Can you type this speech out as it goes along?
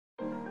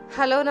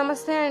Hello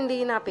నమస్తే అండి,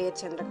 నా పేరు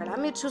చంద్రకళ.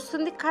 మీరు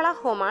చూస్తుంది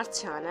కళాహోమార్ట్స్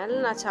ఛానల్.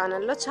 నా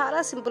ఛానల్లో చాలా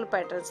సింపుల్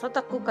ప్యాటర్న్స్లో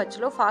తక్కువ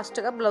ఖర్చులో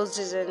ఫాస్ట్గా బ్లౌజ్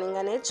డిజైనింగ్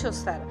అనేది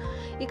చూస్తారు.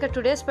 ఇక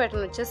టుడేస్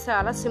ప్యాటర్న్ వచ్చేసి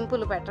చాలా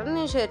సింపుల్ ప్యాటర్న్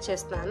నేను షేర్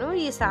చేస్తున్నాను.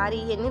 ఈ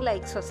సారీ ఎన్ని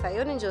లైక్స్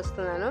వస్తాయో నేను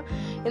చూస్తున్నాను,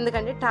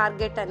 ఎందుకంటే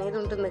టార్గెట్ అనేది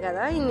ఉంటుంది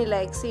కదా, ఇన్ని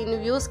లైక్స్, ఇన్ని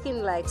వ్యూస్కి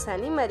ఇన్ని లైక్స్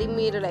అని. మరి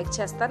మీరు లైక్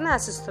చేస్తారని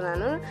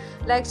ఆశిస్తున్నాను.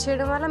 లైక్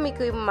చేయడం వల్ల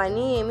మీకు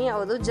మనీ ఏమీ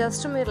అవ్వదు,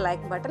 జస్ట్ మీరు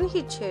లైక్ బటన్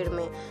హిట్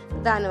చేయడమే.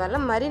 దానివల్ల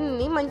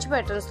మరిన్ని మంచి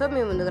ప్యాటర్న్స్తో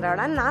మీ ముందుకు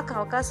రావడానికి నాకు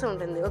అవకాశం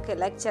ఉంటుంది. ఓకే,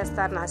 లైక్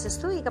చేస్తారని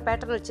ఆశిస్తూ ఇక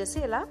ప్యాటర్న్ వచ్చేసి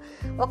ఇలా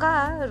ఒక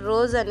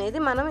రోజ్ అనేది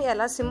మనం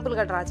ఎలా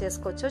సింపుల్గా డ్రా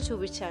చేసుకోవచ్చో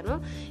చూపించాను.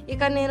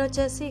 ఇక నేను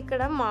వచ్చేసి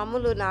ఇక్కడ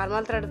మామూలు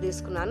నార్మల్ థ్రెడ్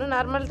తీసుకున్నాను.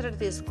 నార్మల్ థ్రెడ్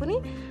తీసుకుని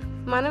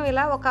మనం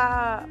ఇలా ఒక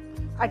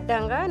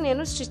అడ్డంగా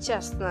నేను స్టిచ్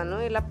చేస్తున్నాను.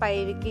 ఇలా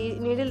పైకి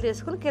నీడిల్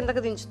తీసుకుని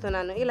కిందకి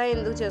దించుతున్నాను. ఇలా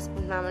ఎందుకు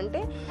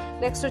చేసుకుంటున్నామంటే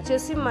నెక్స్ట్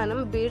వచ్చేసి మనం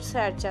బీడ్స్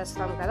యాడ్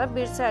చేస్తాం కదా,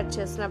 బీడ్స్ యాడ్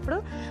చేసినప్పుడు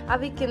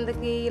అవి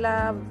కిందకి ఇలా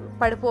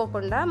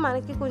పడిపోకుండా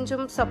మనకి కొంచెం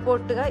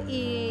సపోర్ట్గా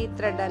ఈ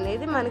థ్రెడ్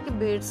అనేది మనకి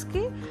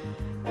బీడ్స్కి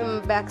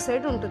బ్యాక్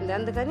సైడ్ ఉంటుంది.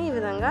 అందుకని ఈ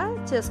విధంగా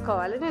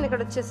చేసుకోవాలి. నేను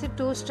ఇక్కడ వచ్చేసి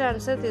 2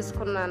 స్ట్రాండ్స్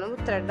తీసుకున్నాను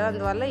థ్రెడ్,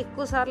 అందువల్ల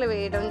ఎక్కువ సార్లు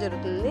వేయడం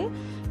జరుగుతుంది.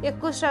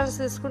 ఎక్కువ స్ట్రాండ్స్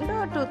తీసుకుంటే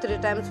 2-3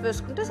 టైమ్స్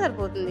వేసుకుంటే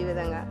సరిపోతుంది ఈ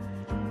విధంగా.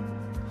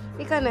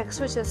 ఇక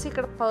నెక్స్ట్ వచ్చేసి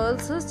ఇక్కడ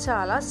పర్ల్స్,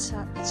 చాలా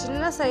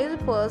చిన్న సైజు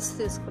పర్ల్స్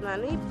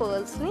తీసుకున్నాను. ఈ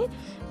పర్ల్స్ని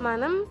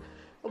మనం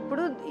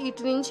ఇప్పుడు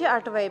ఇటు నుంచి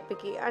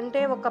అటువైపుకి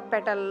అంటే ఒక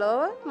పెటల్లో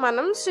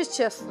మనం స్టిచ్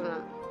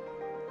చేస్తున్నాం.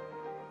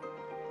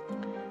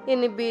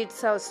 ఎన్ని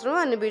బీడ్స్ అవసరం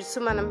అన్ని బీడ్స్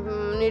మనం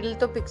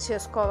నీడిల్తో పిక్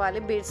చేసుకోవాలి.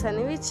 బీడ్స్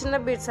అనేవి చిన్న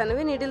బీడ్స్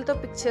అనేవి నీడిల్తో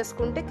పిక్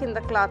చేసుకుంటే కింద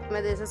క్లాత్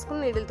మీద వేసేసుకుని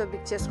నీడిల్తో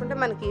పిక్ చేసుకుంటే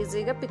మనకి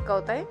ఈజీగా పిక్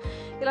అవుతాయి.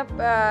 ఇలా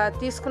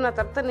తీసుకున్న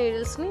తర్వాత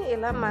నీడిల్స్ని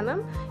ఇలా మనం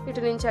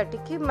ఇటు నుంచి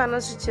అటుకి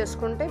మనం స్టిచ్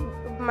చేసుకుంటే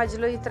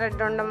మధ్యలో ఈ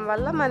థ్రెడ్ ఉండడం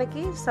వల్ల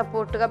మనకి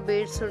సపోర్ట్గా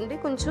బీడ్స్ ఉండి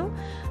కొంచెం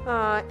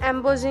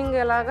ఎంబోజింగ్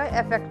లాగా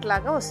ఎఫెక్ట్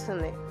లాగా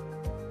వస్తుంది.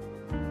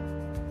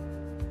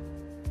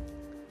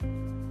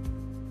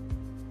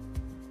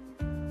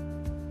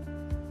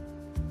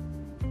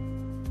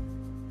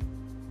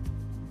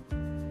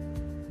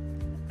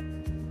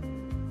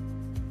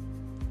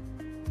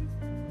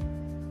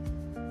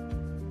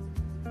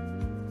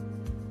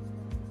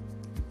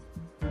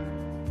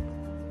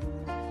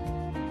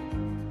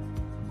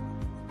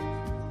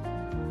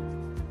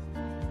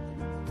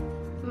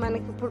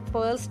 మనకి ఇప్పుడు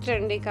పర్ల్స్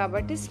ట్రెండీ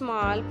కాబట్టి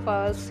స్మాల్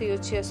పర్ల్స్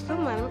యూజ్ చేస్తూ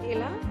మనం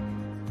ఇలా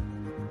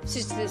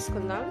స్టిచ్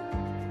తీసుకుందాం.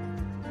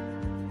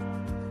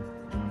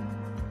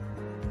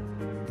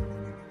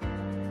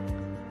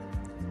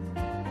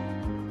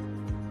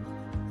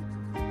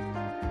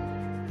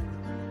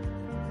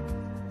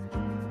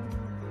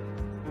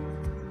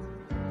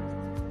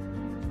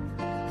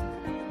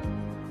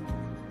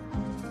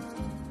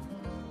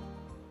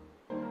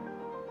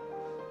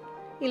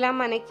 ఇలా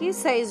మనకి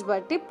సైజ్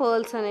బట్టి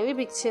పర్ల్స్ అనేవి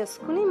పిక్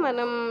చేసుకుని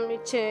మనం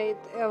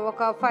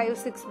ఒక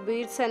 5-6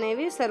 బీడ్స్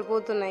అనేవి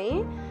సరిపోతున్నాయి.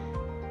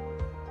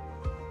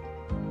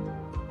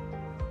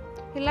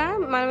 ఇలా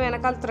మనం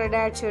వెనకాల థ్రెడ్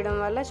యాడ్ చేయడం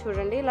వల్ల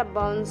చూడండి ఇలా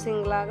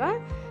బౌన్సింగ్ లాగా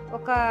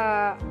ఒక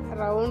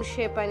రౌండ్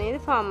షేప్ అనేది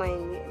ఫామ్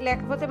అయింది.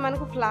 లేకపోతే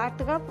మనకు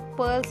ఫ్లాట్గా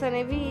పర్ల్స్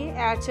అనేవి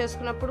యాడ్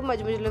చేసుకున్నప్పుడు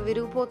మధ్య మధ్యలో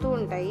విరిగిపోతూ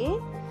ఉంటాయి.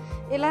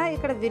 ఇలా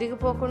ఇక్కడ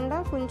విరిగిపోకుండా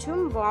కొంచెం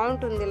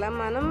బాగుంటుంది ఇలా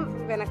మనం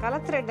వెనకాల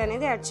థ్రెడ్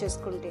అనేది యాడ్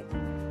చేసుకుంటే.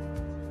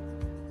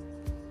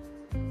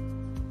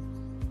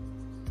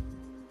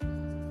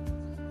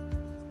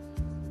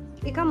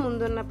 ఇక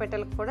ముందున్న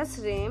పెటలకు కూడా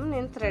సేమ్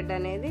నేను థ్రెడ్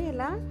అనేది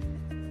ఇలా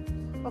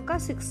ఒక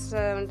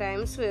 6-7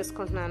 టైమ్స్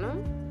వేసుకుంటున్నాను.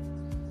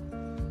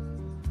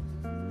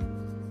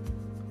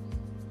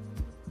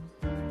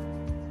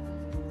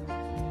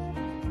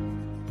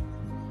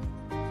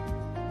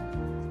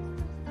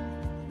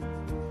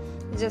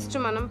 జస్ట్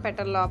మనం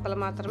పెటల్ లోపల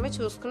మాత్రమే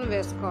చూసుకుని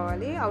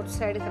వేసుకోవాలి, అవుట్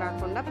సైడ్కి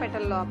రాకుండా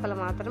పెటల్ లోపల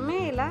మాత్రమే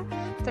ఇలా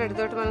థ్రెడ్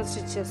తోటి మనం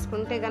స్టిచ్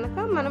చేసుకుంటే కనుక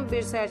మనం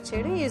బీడ్స్ యాడ్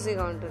చేయడం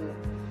ఈజీగా ఉంటుంది.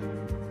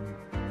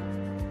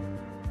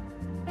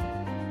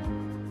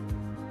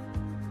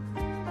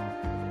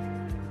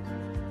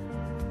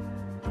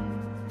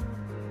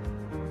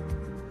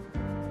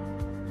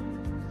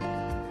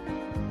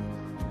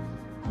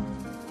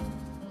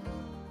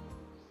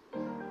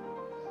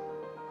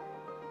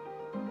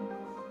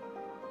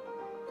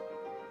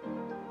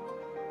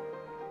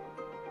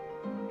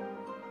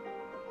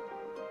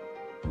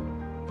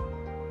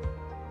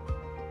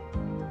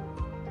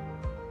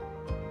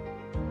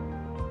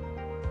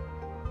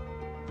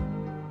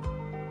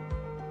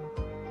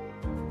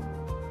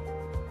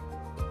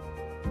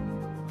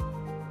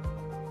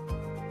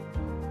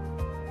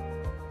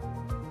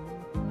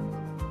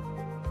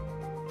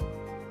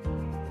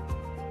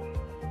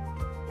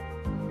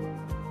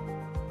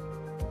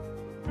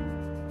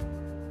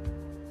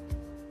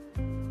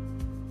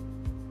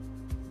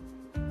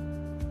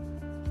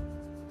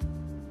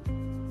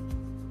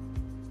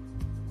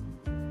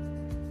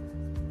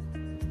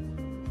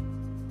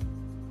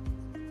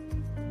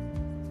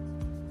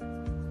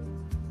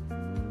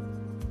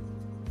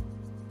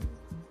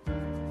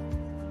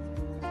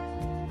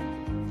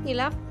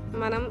 ఇలా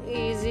మనం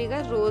ఈజీగా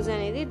రోజ్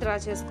అనేది డ్రా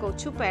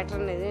చేసుకోవచ్చు.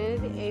 ప్యాటర్న్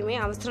అనేది ఏమీ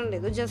అవసరం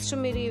లేదు. జస్ట్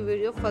మీరు ఈ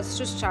వీడియో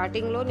ఫస్ట్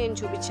స్టార్టింగ్లో నేను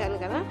చూపించాను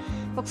కదా,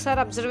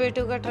 ఒకసారి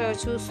అబ్జర్వేటివ్గా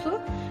చూస్తూ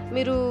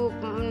మీరు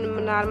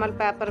నార్మల్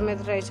పేపర్ మీద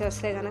ట్రై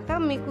చేస్తే కనుక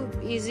మీకు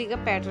ఈజీగా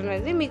ప్యాటర్న్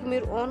అనేది మీకు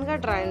మీరు ఓన్గా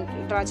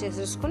డ్రా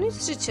చేసేసుకొని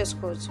స్టిచ్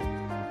చేసుకోవచ్చు.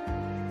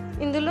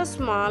 ఇందులో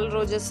స్మాల్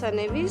రోజెస్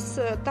అనేవి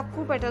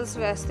తక్కువ పెటల్స్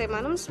వేస్తే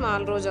మనం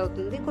స్మాల్ రోజ్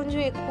అవుతుంది. కొంచెం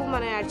ఎక్కువ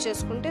మనం యాడ్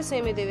చేసుకుంటే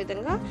సేమ్ ఇదే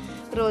విధంగా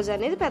రోజ్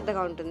అనేది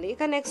పెద్దగా ఉంటుంది.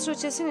 ఇక నెక్స్ట్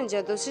వచ్చేసి నేను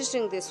జర్దోసి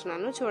స్ట్రింగ్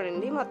తీసుకున్నాను.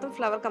 చూడండి మొత్తం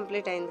ఫ్లవర్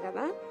కంప్లీట్ అయింది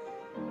కదా.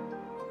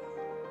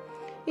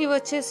 ఇవి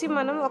వచ్చేసి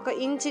మనం 1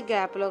 ఇంచ్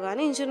గ్యాప్లో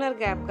కానీ 1.5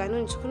 ఇంచ్ గ్యాప్ కానీ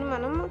ఉంచుకుని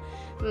మనం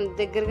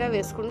దగ్గరగా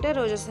వేసుకుంటే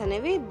రోజెస్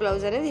అనేవి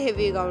బ్లౌజ్ అనేది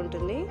హెవీగా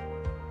ఉంటుంది.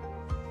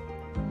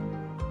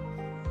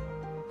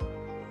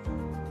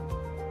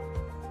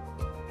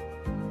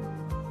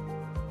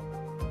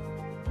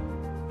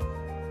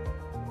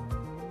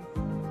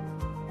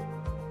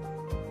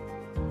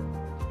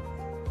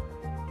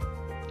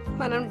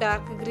 మనం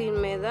డార్క్ గ్రీన్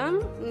మీద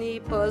ఈ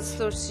పర్ల్స్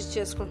తోటి స్టిచ్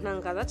చేసుకుంటున్నాం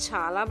కదా,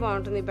 చాలా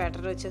బాగుంటుంది. ఈ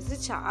ప్యాటర్న్ వచ్చేసి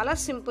చాలా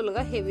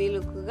సింపుల్గా హెవీ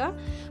లుక్గా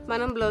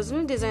మనం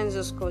బ్లౌజ్ని డిజైన్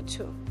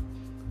చేసుకోవచ్చు.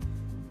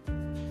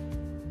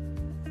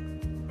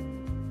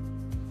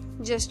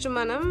 జస్ట్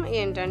మనం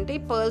ఏంటంటే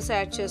ఈ పర్ల్స్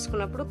యాడ్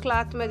చేసుకున్నప్పుడు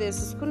క్లాత్ మీద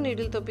వేసేసుకుని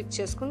నీడిల్తో పిక్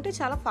చేసుకుంటే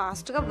చాలా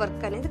ఫాస్ట్గా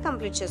వర్క్ అనేది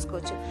కంప్లీట్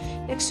చేసుకోవచ్చు.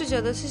 నెక్స్ట్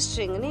జర్దోసి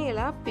స్ట్రింగ్ని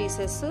ఇలా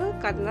పీసెస్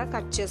కింద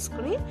కట్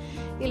చేసుకుని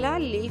ఇలా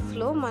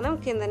లీఫ్లో మనం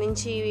కింద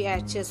నుంచి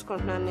యాడ్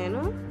చేసుకుంటున్నాను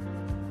నేను.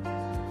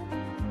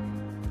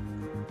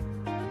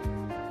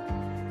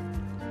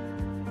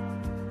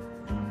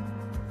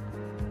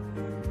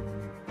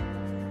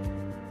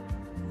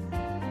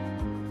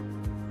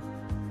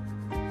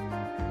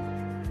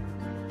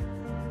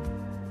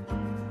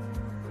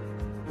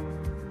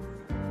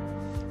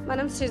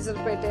 మనం సిజర్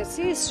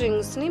పెట్టేసి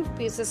స్ట్రింగ్స్ని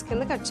పీసెస్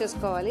కింద కట్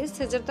చేసుకోవాలి.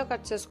 సిజర్తో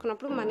కట్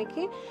చేసుకున్నప్పుడు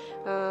మనకి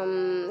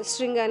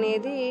స్ట్రింగ్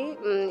అనేది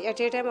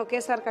ఎట్ ఏ టైం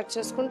ఒకేసారి కట్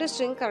చేసుకుంటే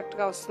స్ట్రింగ్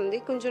కరెక్ట్గా వస్తుంది.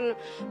 కొంచెం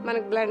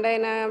మనకి బ్లెండ్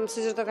అయిన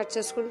సిజర్తో కట్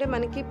చేసుకుంటే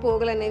మనకి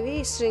పోగులు అనేవి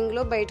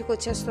స్ట్రింగ్లో బయటకు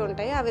వచ్చేస్తూ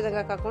ఉంటాయి. ఆ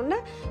విధంగా కాకుండా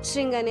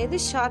స్ట్రింగ్ అనేది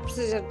షార్ప్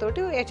సిజర్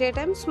తోటి at a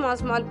time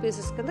small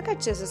pieces కింద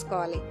కట్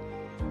చేసేసుకోవాలి.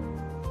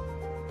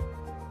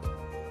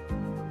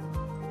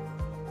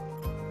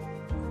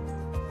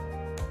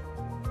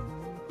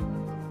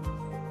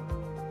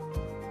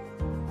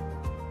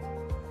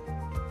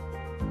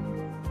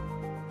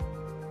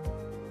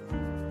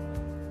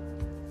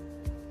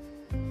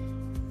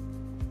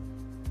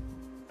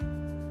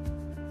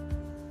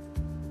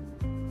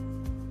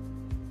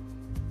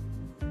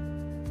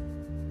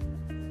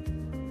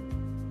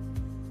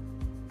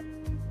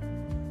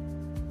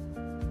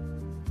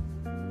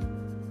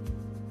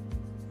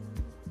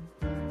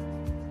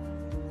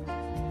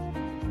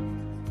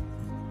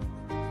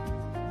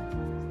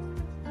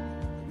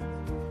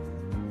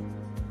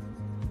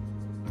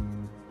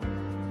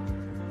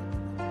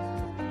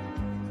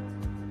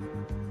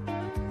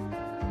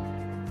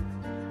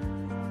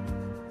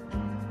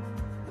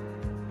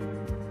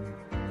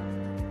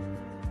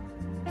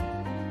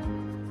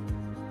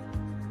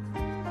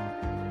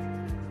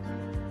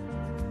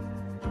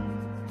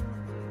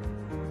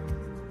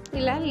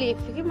 ఇలా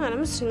లీఫ్కి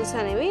మనం స్ట్రింగ్స్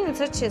అనేవి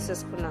ఇన్సర్ట్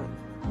చేసేసుకున్నాం.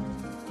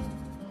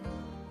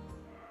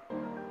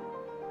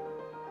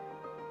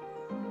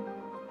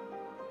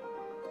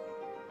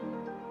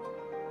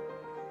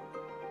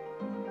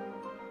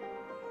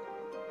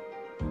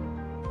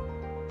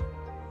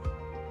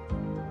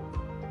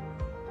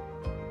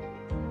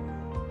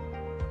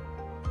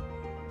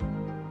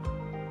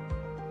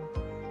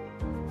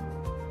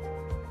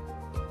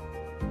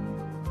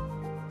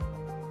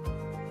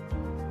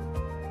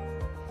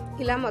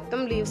 ఇలా మొత్తం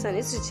లీవ్స్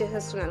అని స్టిచ్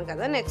చేసేస్తున్నాను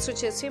కదా. నెక్స్ట్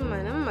వచ్చేసి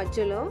మనం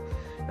మధ్యలో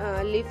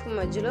లీఫ్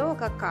మధ్యలో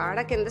ఒక కాడ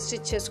కింద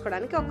స్టిచ్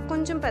చేసుకోవడానికి ఒక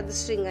కొంచెం పెద్ద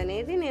స్ట్రింగ్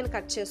అనేది నేను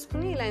కట్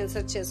చేసుకుని ఇలా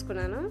ఇన్సర్ట్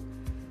చేసుకున్నాను.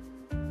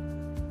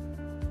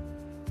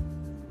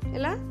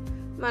 ఇలా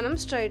మనం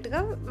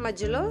స్ట్రైట్గా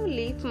మధ్యలో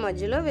లీఫ్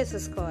మధ్యలో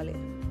వేసేసుకోవాలి.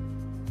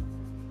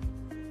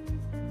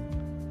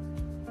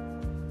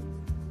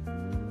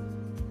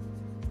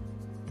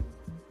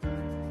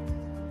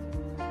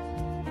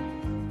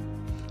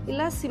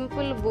 ఇలా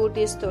సింపుల్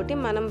బూటీస్ తోటి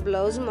మనం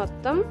బ్లౌజ్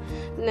మొత్తం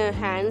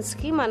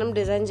హ్యాండ్స్కి మనం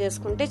డిజైన్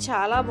చేసుకుంటే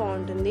చాలా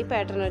బాగుంటుంది.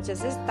 ప్యాటర్న్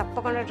వచ్చేసి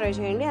తప్పకుండా ట్రై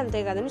చేయండి.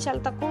 అంతేకాదండి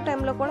చాలా తక్కువ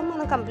టైంలో కూడా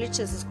మనం కంప్లీట్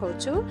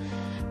చేసేసుకోవచ్చు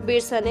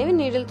బీడ్స్ అనేవి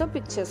నీడిల్తో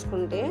పిక్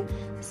చేసుకుంటే.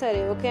 సరే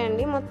ఓకే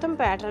అండి, మొత్తం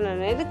ప్యాటర్న్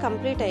అనేది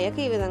కంప్లీట్ అయ్యాక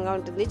ఈ విధంగా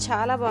ఉంటుంది.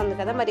 చాలా బాగుంది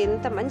కదా. మరి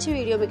ఇంత మంచి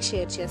వీడియో మీకు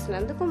షేర్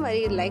చేసినందుకు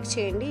మరి లైక్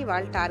చేయండి.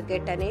 వాళ్ళ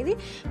టార్గెట్ అనేది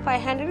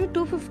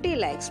 500-250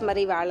 లైక్స్.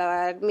 మరి వాళ్ళ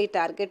మీ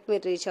టార్గెట్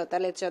మీరు రీచ్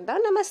అవుతారో లేదో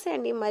చూద్దాం. నమస్తే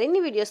అండి,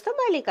 మరిన్ని వీడియోస్తో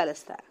మళ్ళీ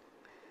కలుస్తా.